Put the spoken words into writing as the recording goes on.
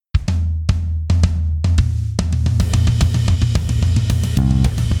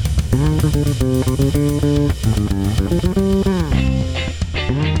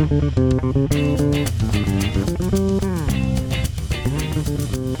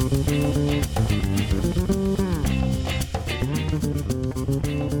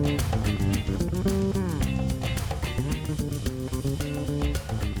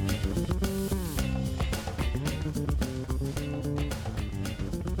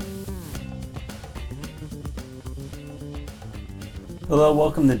Hello,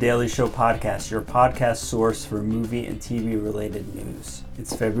 welcome to Daily Show Podcast, your podcast source for movie and TV related news.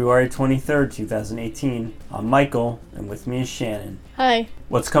 It's February 23rd, 2018. I'm Michael, and with me is Shannon. Hi.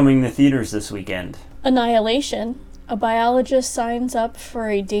 What's coming to theaters this weekend? Annihilation. A biologist signs up for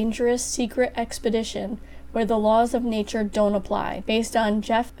a dangerous secret expedition where the laws of nature don't apply. Based on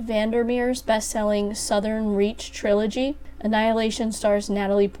Jeff Vandermeer's best-selling Southern Reach trilogy, Annihilation stars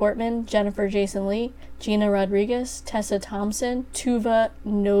Natalie Portman, Jennifer Jason Leigh, Gina Rodriguez, Tessa Thompson, Tuva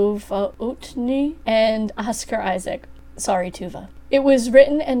Novotny, and Oscar Isaac. Sorry, Tuva. It was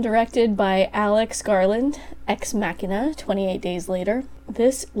written and directed by Alex Garland, Ex Machina, 28 Days Later.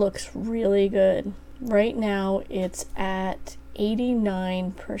 This looks really good. Right now, it's at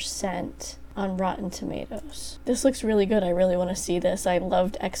 89% on Rotten Tomatoes. This looks really good. I really want to see this. I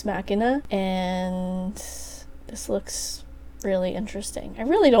loved Ex Machina, and this looks really interesting. I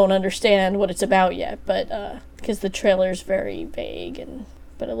really don't understand what it's about yet, but because the trailer's very vague,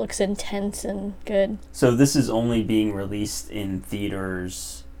 but it looks intense and good. So this is only being released in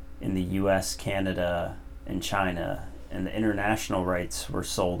theaters in the US, Canada, and China, and the international rights were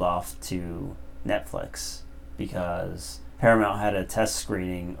sold off to Netflix because Paramount had a test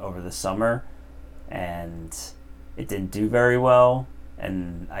screening over the summer and it didn't do very well,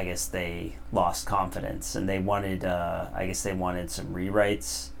 and I guess they lost confidence and they wanted some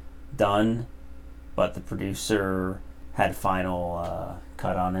rewrites done, but the producer had final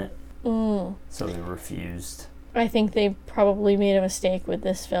cut on it, so they refused. I think they probably made a mistake with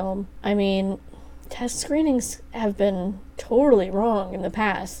this film. I mean, test screenings have been totally wrong in the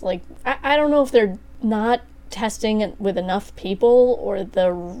past. Like, I don't know if they're not testing it with enough people or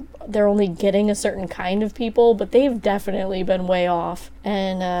they're only getting a certain kind of people, but they've definitely been way off.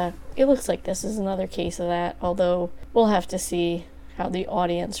 And it looks like this is another case of that, although we'll have to see how the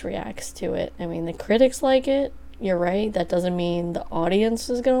audience reacts to it. I mean, the critics like it. You're right. That doesn't mean the audience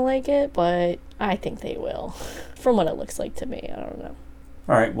is going to like it, but I think they will. From what it looks like to me. I don't know.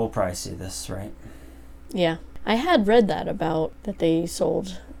 All right, we'll probably see this, right? Yeah. I had read that they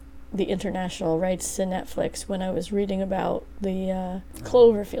sold the international rights to Netflix when I was reading about the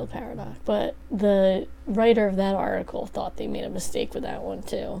Cloverfield paradox. But the writer of that article thought they made a mistake with that one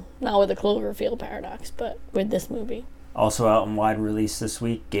too. Not with the Cloverfield paradox, but with this movie. Also out in wide release this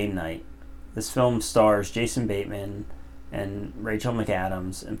week, Game Night. This film stars Jason Bateman and Rachel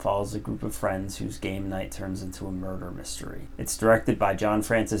McAdams and follows a group of friends whose game night turns into a murder mystery. It's directed by John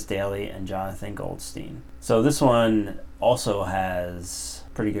Francis Daly and Jonathan Goldstein. So this one also has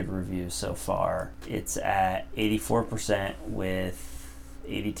pretty good reviews so far. It's at 84% with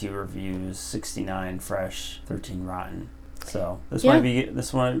 82 reviews, 69 fresh, 13 rotten. So this might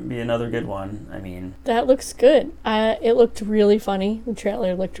be another good one. I mean, that looks good. It looked really funny. The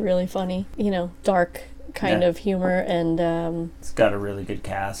trailer looked really funny. You know, dark kind of humor, and it's got a really good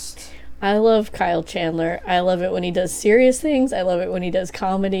cast. I love Kyle Chandler. I love it when he does serious things. I love it when he does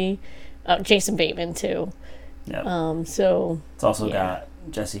comedy. Jason Bateman too. Yeah. So it's also got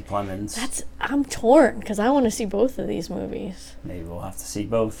Jesse Plemons. I'm torn because I want to see both of these movies. Maybe we'll have to see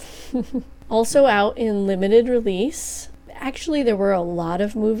both. Also out in limited release. Actually, there were a lot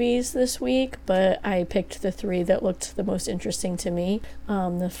of movies this week, but I picked the three that looked the most interesting to me.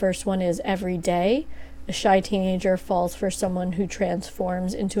 The first one is Every Day. A shy teenager falls for someone who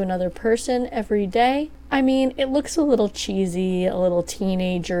transforms into another person every day. I mean, it looks a little cheesy, a little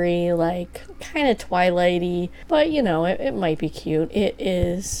teenagery, like kind of Twilighty, but you know, it might be cute. It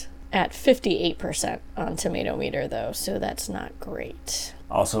is at 58% on Tomato Meter though, so that's not great.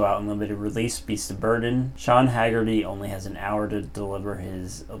 Also out in limited release, Beast of Burden. Sean Haggerty only has an hour to deliver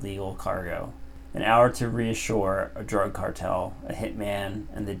his illegal cargo. An hour to reassure a drug cartel, a hitman,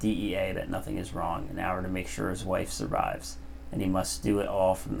 and the DEA that nothing is wrong. An hour to make sure his wife survives. And he must do it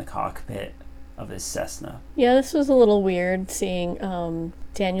all from the cockpit of his Cessna. Yeah, this was a little weird seeing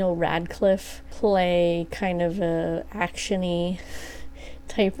Daniel Radcliffe play kind of a action-y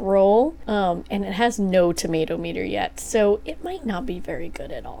type role. And it has no Tomato Meter yet, so it might not be very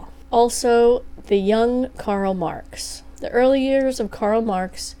good at all. Also, the young Karl Marx. The early years of Karl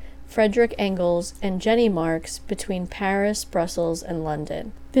Marx, Frederick Engels, and Jenny Marx between Paris, Brussels, and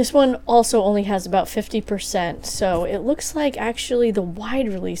London. This one also only has about 50%, so it looks like actually the wide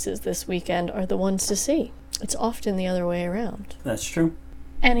releases this weekend are the ones to see. It's often the other way around. That's true.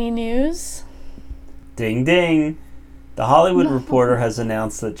 Any news? Ding ding! The Hollywood Reporter has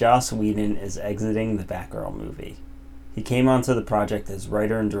announced that Joss Whedon is exiting the Batgirl movie. He came onto the project as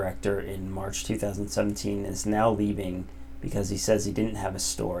writer and director in March 2017 and is now leaving because he says he didn't have a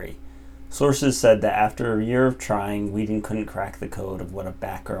story. Sources said that after a year of trying, Whedon couldn't crack the code of what a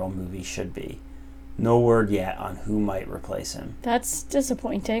Batgirl movie should be. No word yet on who might replace him. That's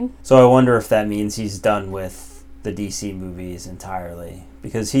disappointing. So I wonder if that means he's done with the DC movies entirely.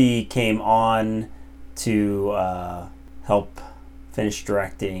 Because he came on to help finish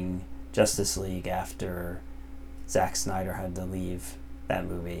directing Justice League after Zack Snyder had to leave that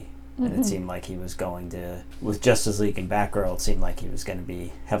movie. And it seemed like he was going to, with Justice League and Batgirl, it seemed like he was going to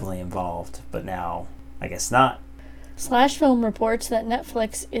be heavily involved. But now, I guess not. Slash Film reports that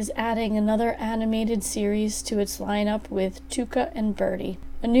Netflix is adding another animated series to its lineup with Tuca and Birdie,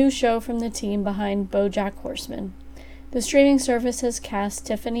 a new show from the team behind BoJack Horseman. The streaming service has cast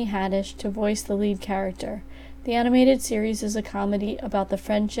Tiffany Haddish to voice the lead character. The animated series is a comedy about the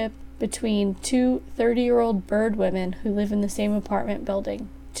friendship between two 30-year-old bird women who live in the same apartment building.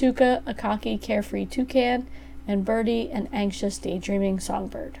 Tuca, a cocky, carefree toucan, and Birdie, an anxious, daydreaming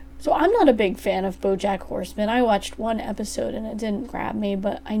songbird. So I'm not a big fan of BoJack Horseman. I watched one episode and it didn't grab me,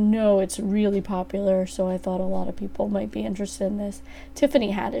 but I know it's really popular, so I thought a lot of people might be interested in this.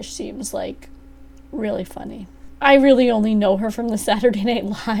 Tiffany Haddish seems like really funny. I really only know her from the Saturday Night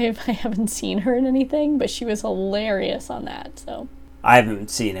Live. I haven't seen her in anything, but she was hilarious on that, so. I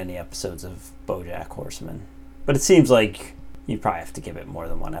haven't seen any episodes of BoJack Horseman, but it seems like you probably have to give it more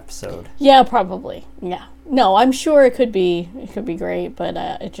than one episode. Yeah, probably. Yeah. No, I'm sure it could be great, but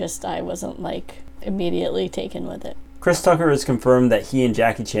I wasn't like immediately taken with it. Chris Tucker has confirmed that he and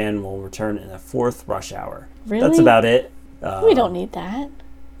Jackie Chan will return in a fourth Rush Hour. Really? That's about it. We don't need that.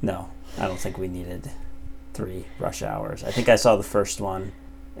 No, I don't think we needed 3 Rush Hours. I think I saw the first one.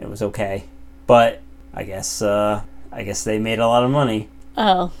 It was okay, but I guess they made a lot of money.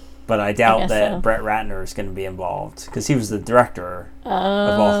 Oh. But I doubt that so. Brett Ratner is going to be involved because he was the director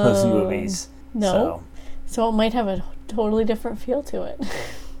of all those movies. No. So it might have a totally different feel to it.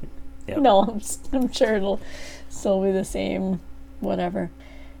 Yep. No, I'm sure it'll still be the same, whatever.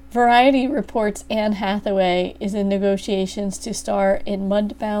 Variety reports Anne Hathaway is in negotiations to star in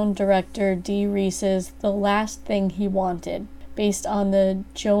Mudbound director Dee Reese's The Last Thing He Wanted, based on the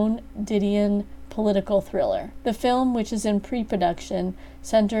Joan Didion political thriller. The film, which is in pre-production,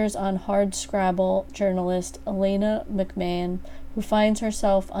 centers on hardscrabble journalist Elena McMahon, who finds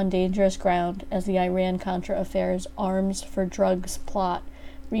herself on dangerous ground as the Iran-Contra affair's arms for drugs plot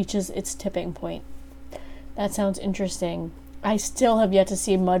reaches its tipping point. That sounds interesting. I still have yet to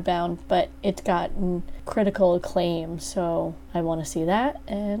see Mudbound, but it's gotten critical acclaim, so I want to see that,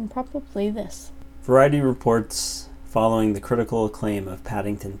 and probably this. Variety reports, following the critical acclaim of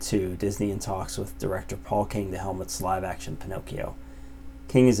Paddington 2, Disney in talks with director Paul King to helm its live-action Pinocchio.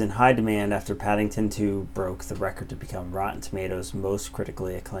 King is in high demand after Paddington 2 broke the record to become Rotten Tomatoes' most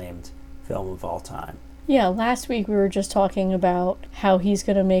critically acclaimed film of all time. Yeah, last week we were just talking about how he's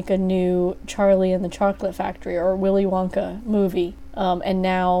going to make a new Charlie and the Chocolate Factory or Willy Wonka movie. And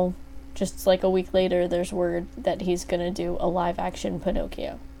now, just like a week later, there's word that he's going to do a live-action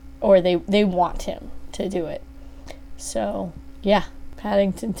Pinocchio. Or they want him to do it. So, yeah,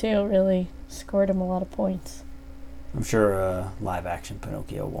 Paddington 2 really scored him a lot of points. I'm sure a live-action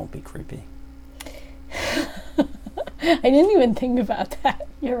Pinocchio won't be creepy. I didn't even think about that.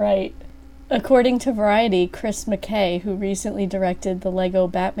 You're right. According to Variety, Chris McKay, who recently directed the Lego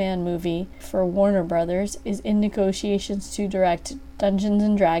Batman movie for Warner Brothers, is in negotiations to direct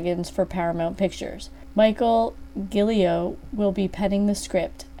Dungeons & Dragons for Paramount Pictures. Michael Gilio will be penning the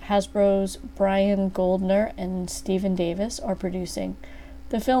script. Hasbro's Brian Goldner and Stephen Davis are producing.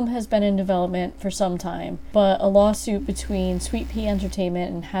 The film has been in development for some time, but a lawsuit between Sweet Pea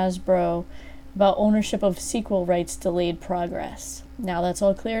Entertainment and Hasbro about ownership of sequel rights delayed progress. Now that's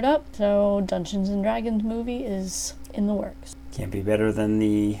all cleared up, so Dungeons & Dragons movie is in the works. Can't be better than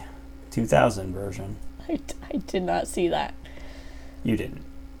the 2000 version. I did not see that. You didn't.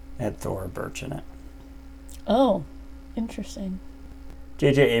 It had Thora Birch in it. Oh, interesting.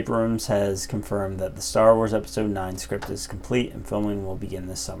 J.J. Abrams has confirmed that the Star Wars Episode 9 script is complete and filming will begin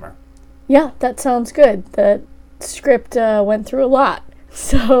this summer. Yeah, that sounds good. The script went through a lot,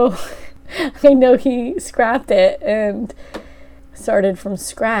 so I know he scrapped it and started from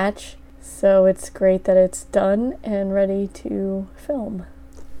scratch, so it's great that it's done and ready to film.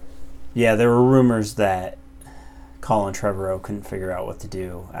 Yeah, there were rumors that Colin Trevorrow couldn't figure out what to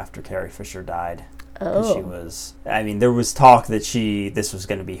do after Carrie Fisher died. Oh. There was talk that this was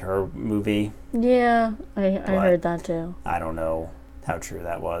going to be her movie. Yeah, I heard that too. I don't know how true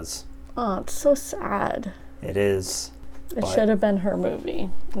that was. Oh, it's so sad. It is. It should have been her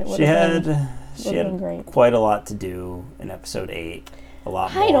movie. She had quite a lot to do in episode 8. a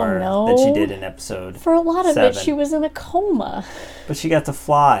lot I don't more than she know. did in episode For a lot of it, 7. she was in a coma. But she got to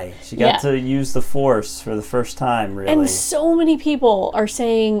fly. She got to use the Force for the first time, really. And so many people are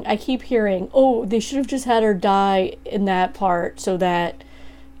saying, I keep hearing, oh, they should have just had her die in that part so that,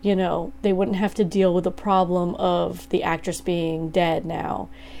 you know, they wouldn't have to deal with the problem of the actress being dead now.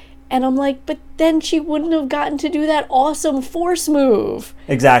 And I'm like, but then she wouldn't have gotten to do that awesome Force move.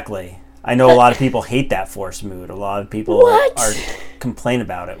 Exactly. I know a lot of people hate that Force move. A lot of people complain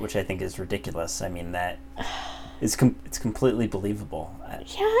about it, which I think is ridiculous. I mean, that is it's completely believable.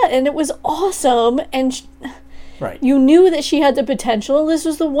 Yeah, and it was awesome. And right. You knew that she had the potential. This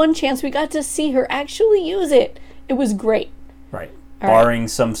was the one chance we got to see her actually use it. It was great. Right. Barring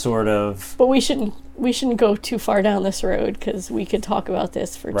some sort of... But we shouldn't go too far down this road because we could talk about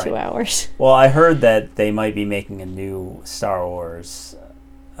this for 2 hours. Well, I heard that they might be making a new Star Wars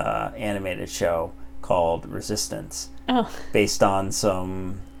animated show called Resistance, based on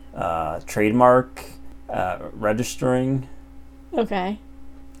some trademark registering. Okay.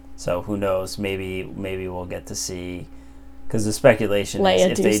 So who knows? Maybe we'll get to see, because the speculation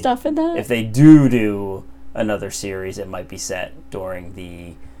Leia is do stuff in that. If they do another series, it might be set during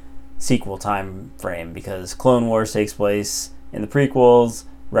the sequel time frame, because Clone Wars takes place in the prequels,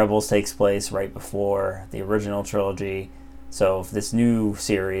 Rebels takes place right before the original trilogy. So if this new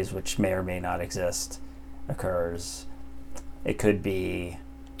series, which may or may not exist, occurs, it could be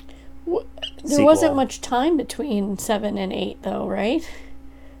there wasn't much time between 7 and 8 though, right?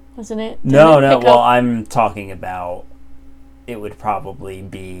 Wasn't it? No. Well, I'm talking about it would probably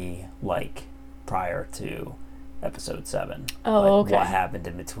be like prior to episode 7. Oh, okay. What happened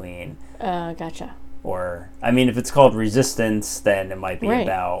in between. Gotcha. Or, I mean, if it's called Resistance, then it might be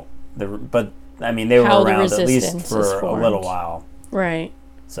about but, I mean, they were How around at least for a little while. Right.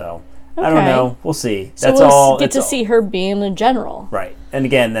 So, I don't know. We'll see. So we'll get to see her being a general. Right. And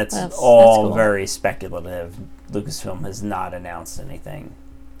again, that's all cool. Very speculative. Lucasfilm has not announced anything.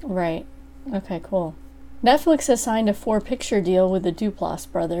 Right. Okay, cool. Netflix has signed a 4-picture deal with the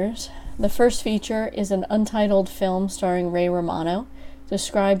Duplass brothers. The first feature is an untitled film starring Ray Romano,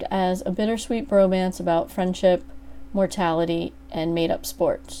 described as a bittersweet bromance about friendship, mortality, and made-up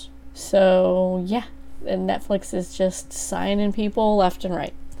sports. So, yeah, and Netflix is just signing people left and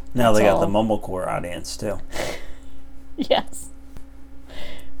right. Now they got the Mumblecore audience, too. Yes.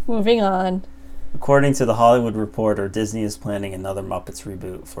 Moving on. According to The Hollywood Reporter, Disney is planning another Muppets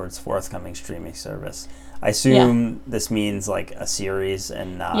reboot for its forthcoming streaming service. I assume this means like a series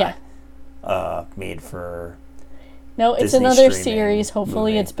and not made for No, it's Disney another series.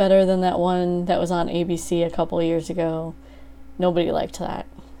 Hopefully movie. It's better than that one that was on ABC a couple years ago. Nobody liked that.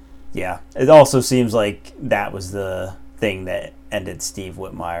 Yeah. It also seems like that was the thing that ended Steve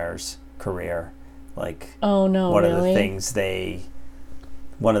Whitmire's career. Like, oh no, one of the things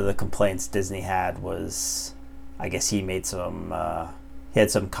one of the complaints Disney had was, I guess he made some, he had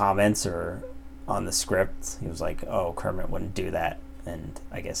some comments on the script. He was like, oh, Kermit wouldn't do that. And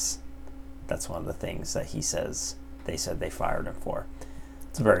I guess that's one of the things that he says they said they fired him for.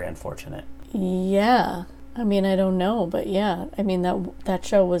 It's very unfortunate. Yeah. I mean, I don't know, but yeah. I mean, that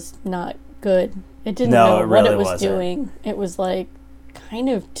show was not good. It didn't know what it was doing. It was like kind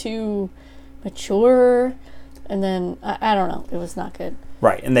of too mature, and then I don't know. It was not good.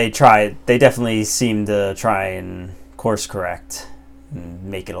 Right, and they definitely seemed to try and course correct and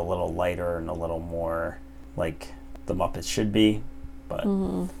make it a little lighter and a little more like the Muppets should be, but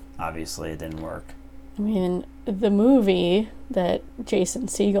obviously it didn't work. I mean, the movie that Jason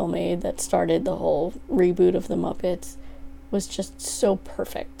Segel made that started the whole reboot of the Muppets was just so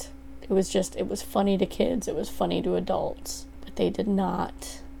perfect. It was funny to kids, it was funny to adults, but they did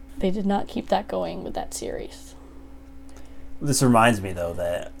not keep that going with that series. This reminds me, though,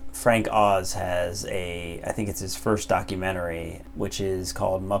 that Frank Oz has I think it's his first documentary, which is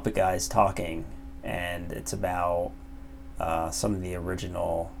called Muppet Guys Talking, and it's about some of the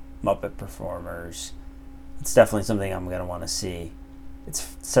original Muppet performers. It's definitely something I'm going to want to see.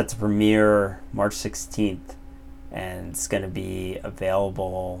 It's set to premiere March 16th, and it's going to be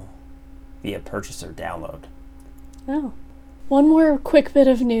available via purchase or download. Oh. One more quick bit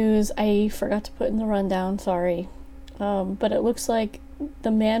of news I forgot to put in the rundown, sorry. But it looks like The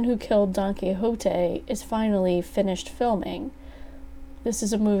Man Who Killed Don Quixote is finally finished filming. This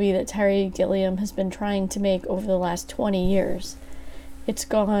is a movie that Terry Gilliam has been trying to make over the last 20 years. It's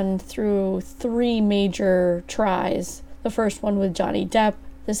gone through 3 major tries. The first one with Johnny Depp,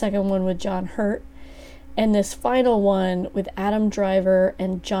 the second one with John Hurt, and this final one with Adam Driver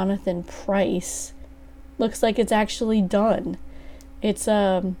and Jonathan Pryce looks like it's actually done. It's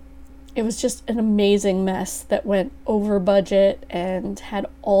it was just an amazing mess that went over budget and had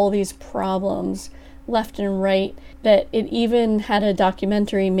all these problems left and right, that it even had a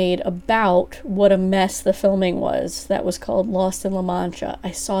documentary made about what a mess the filming was that was called Lost in La Mancha.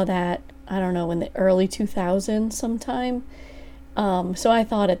 I saw that, I don't know, in the early 2000s sometime. So I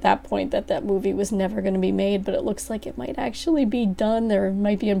thought at that point that movie was never going to be made, but it looks like it might actually be done. There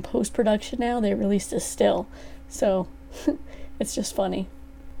might be in post-production now. They released a still. So it's just funny.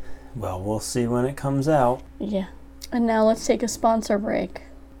 Well, we'll see when it comes out. Yeah. And now let's take a sponsor break.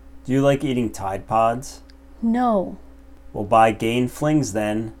 Do you like eating Tide Pods? No. Well, buy Gain Flings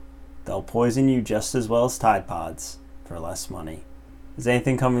then. They'll poison you just as well as Tide Pods for less money. Is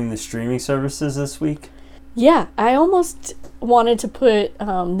anything coming to streaming services this week? Yeah, I almost wanted to put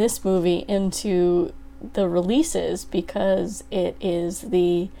this movie into the releases because it is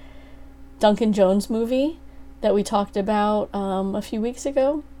the Duncan Jones movie that we talked about a few weeks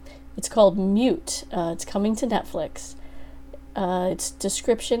ago. It's called Mute. It's coming to Netflix. Its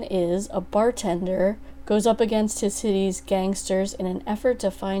description is: a bartender goes up against his city's gangsters in an effort to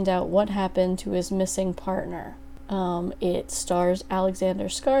find out what happened to his missing partner. It stars Alexander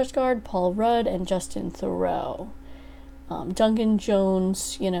Skarsgård, Paul Rudd, and Justin Theroux. Duncan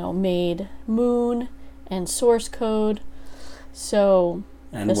Jones, made Moon and Source Code, so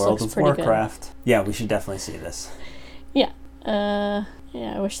and this World looks of pretty Warcraft. good. Yeah, we should definitely see this. Yeah. I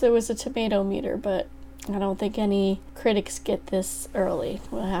wish there was a tomato meter, but I don't think any critics get this early.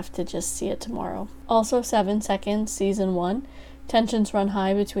 We'll have to just see it tomorrow. Also, 7 Seconds, Season 1. Tensions run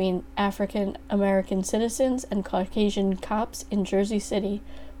high between African American citizens and Caucasian cops in Jersey City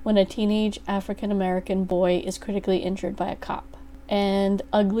when a teenage African American boy is critically injured by a cop. And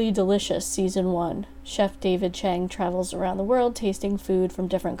Ugly Delicious, Season 1. Chef David Chang travels around the world tasting food from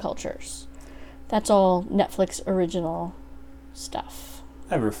different cultures. That's all Netflix original stuff.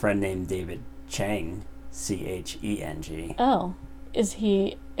 I have a friend named David Chang, Cheng. Oh, is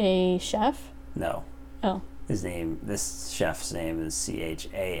he a chef? No. Oh. This chef's name is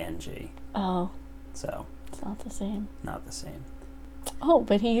Chang. Oh. So. It's not the same. Not the same. Oh,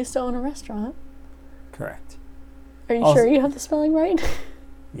 but he used to own a restaurant. Correct. Are you sure you have the spelling right?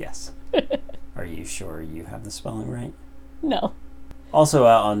 Yes. Are you sure you have the spelling right? No. Also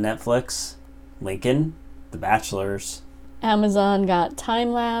out on Netflix, Lincoln, The Bachelors. Amazon got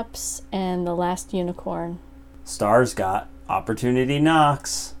Time Lapse and The Last Unicorn. Starz got Opportunity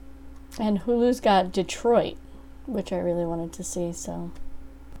Knocks. And Hulu's got Detroit, which I really wanted to see, so.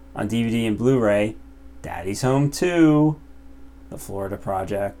 On DVD and Blu-ray, Daddy's Home 2, The Florida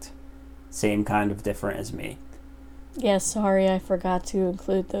Project. Same kind of different as me. Yeah, sorry I forgot to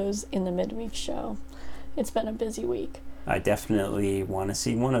include those in the midweek show. It's been a busy week. I definitely want to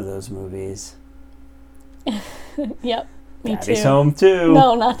see one of those movies. Yep, me Daddy's too. Home 2.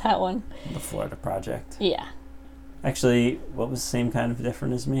 No, not that one. The Florida Project. Yeah. Actually, what was the same kind of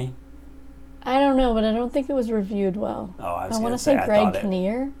different as me? I don't know, but I don't think it was reviewed well. Oh, I want to going to say Greg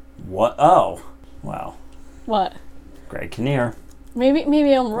Kinnear. What? Oh, wow. What? Greg Kinnear. Maybe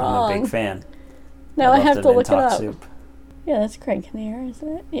I'm wrong. I'm a big fan. Now I have to look it up. Soup. Yeah, that's Greg Kinnear,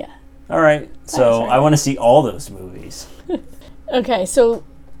 isn't it? Yeah. All right, so I want to see all those movies. Okay, so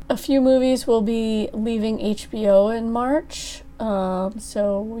a few movies will be leaving HBO in March,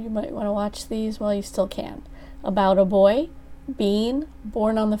 so you might want to watch these while you still can. About a Boy, Bean,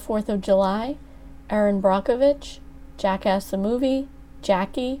 Born on the 4th of July, Aaron Brockovich, Jackass the Movie,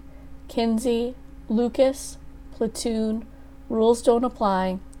 Jackie, Kinsey, Lucas, Platoon, Rules Don't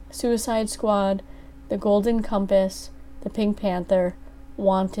Apply, Suicide Squad, The Golden Compass, The Pink Panther,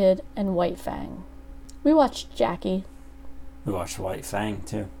 Wanted, and White Fang. We watched Jackie. We watched White Fang,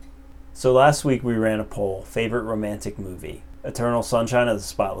 too. So last week we ran a poll, favorite romantic movie. Eternal Sunshine of the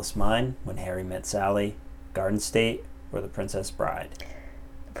Spotless Mind, When Harry Met Sally, Garden State, or The Princess Bride.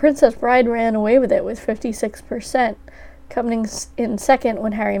 The Princess Bride ran away with it with 56%, coming in second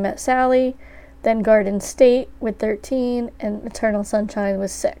When Harry Met Sally, then Garden State with 13, and Eternal Sunshine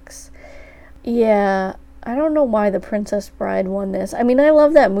with 6. Yeah, I don't know why The Princess Bride won this. I mean, I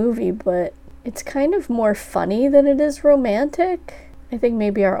love that movie, but it's kind of more funny than it is romantic. I think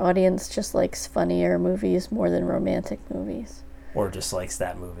maybe our audience just likes funnier movies more than romantic movies. Or just likes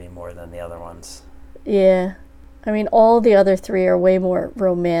that movie more than the other ones. Yeah. I mean, all the other three are way more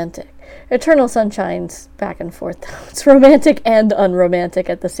romantic. Eternal Sunshine's back and forth, though. It's romantic and unromantic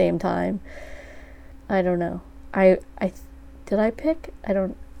at the same time. I don't know. Did I pick?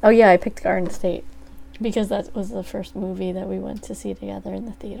 Oh yeah, I picked Garden State. Because that was the first movie that we went to see together in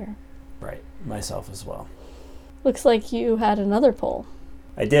the theater. Right. Myself as well. Looks like you had another poll.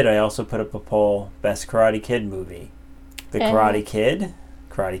 I did. I also put up a poll, Best Karate Kid movie. The Karate Kid,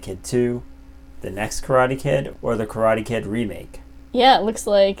 Karate Kid 2, the next Karate Kid, or the Karate Kid remake? Yeah, it looks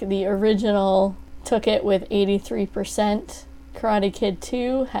like the original took it with 83%. Karate Kid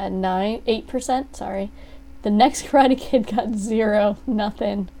 2 had 8%, sorry. The next Karate Kid got 0,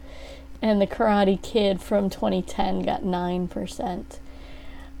 nothing. And the Karate Kid from 2010 got 9%.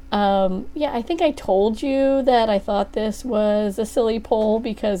 Yeah, I think I told you that I thought this was a silly poll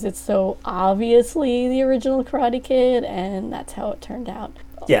because it's so obviously the original Karate Kid, and that's how it turned out.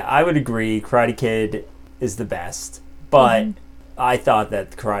 Yeah, I would agree. Karate Kid is the best, but I thought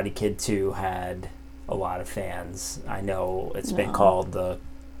that Karate Kid 2 had a lot of fans. I know it's been called the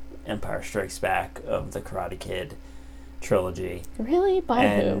Empire Strikes Back of the Karate Kid trilogy. Really? By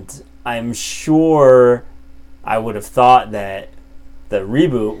and who? I'm sure I would have thought that the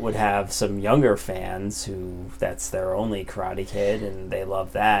reboot would have some younger fans who that's their only Karate Kid and they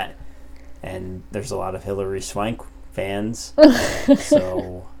love that. And there's a lot of Hilary Swank fans.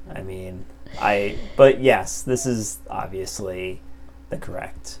 So, I mean, but yes, this is obviously the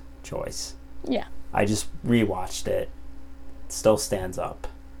correct choice. Yeah. I just rewatched it. It still stands up.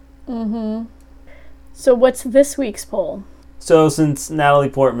 So what's this week's poll? So since Natalie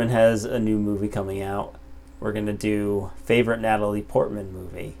Portman has a new movie coming out, we're going to do favorite Natalie Portman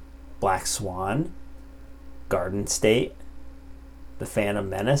movie. Black Swan, Garden State, The Phantom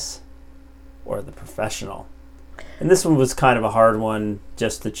Menace, or The Professional. And this one was kind of a hard one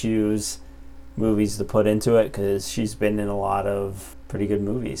just to choose movies to put into it because she's been in a lot of pretty good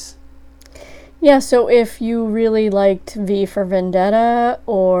movies. Yeah, so if you really liked V for Vendetta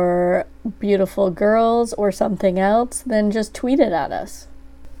or Beautiful Girls or something else, then just tweet it at us.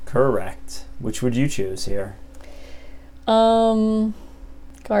 Correct. Which would you choose here? Garden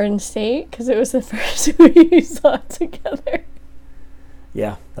State, because it was the first movie we saw together.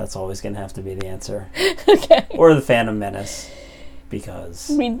 Yeah, that's always going to have to be the answer. Okay. Or The Phantom Menace, because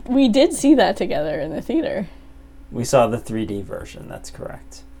we did see that together in the theater. we saw the 3D version, that's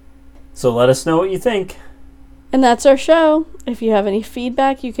correct. So let us know what you think. And that's our show. If you have any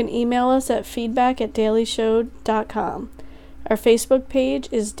feedback, you can email us at feedback@dailyshow.com. Our Facebook page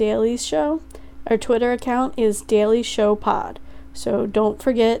is Daily's Show. Our Twitter account is Daily Show Pod. So don't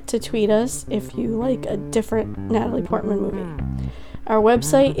forget to tweet us if you like a different Natalie Portman movie. Our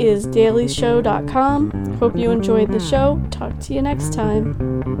website is dailyshow.com. Hope you enjoyed the show. Talk to you next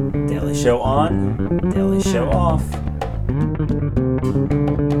time. Daily Show on, Daily Show off.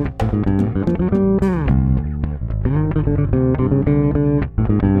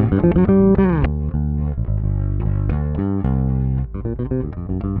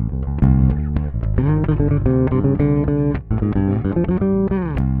 Thank you.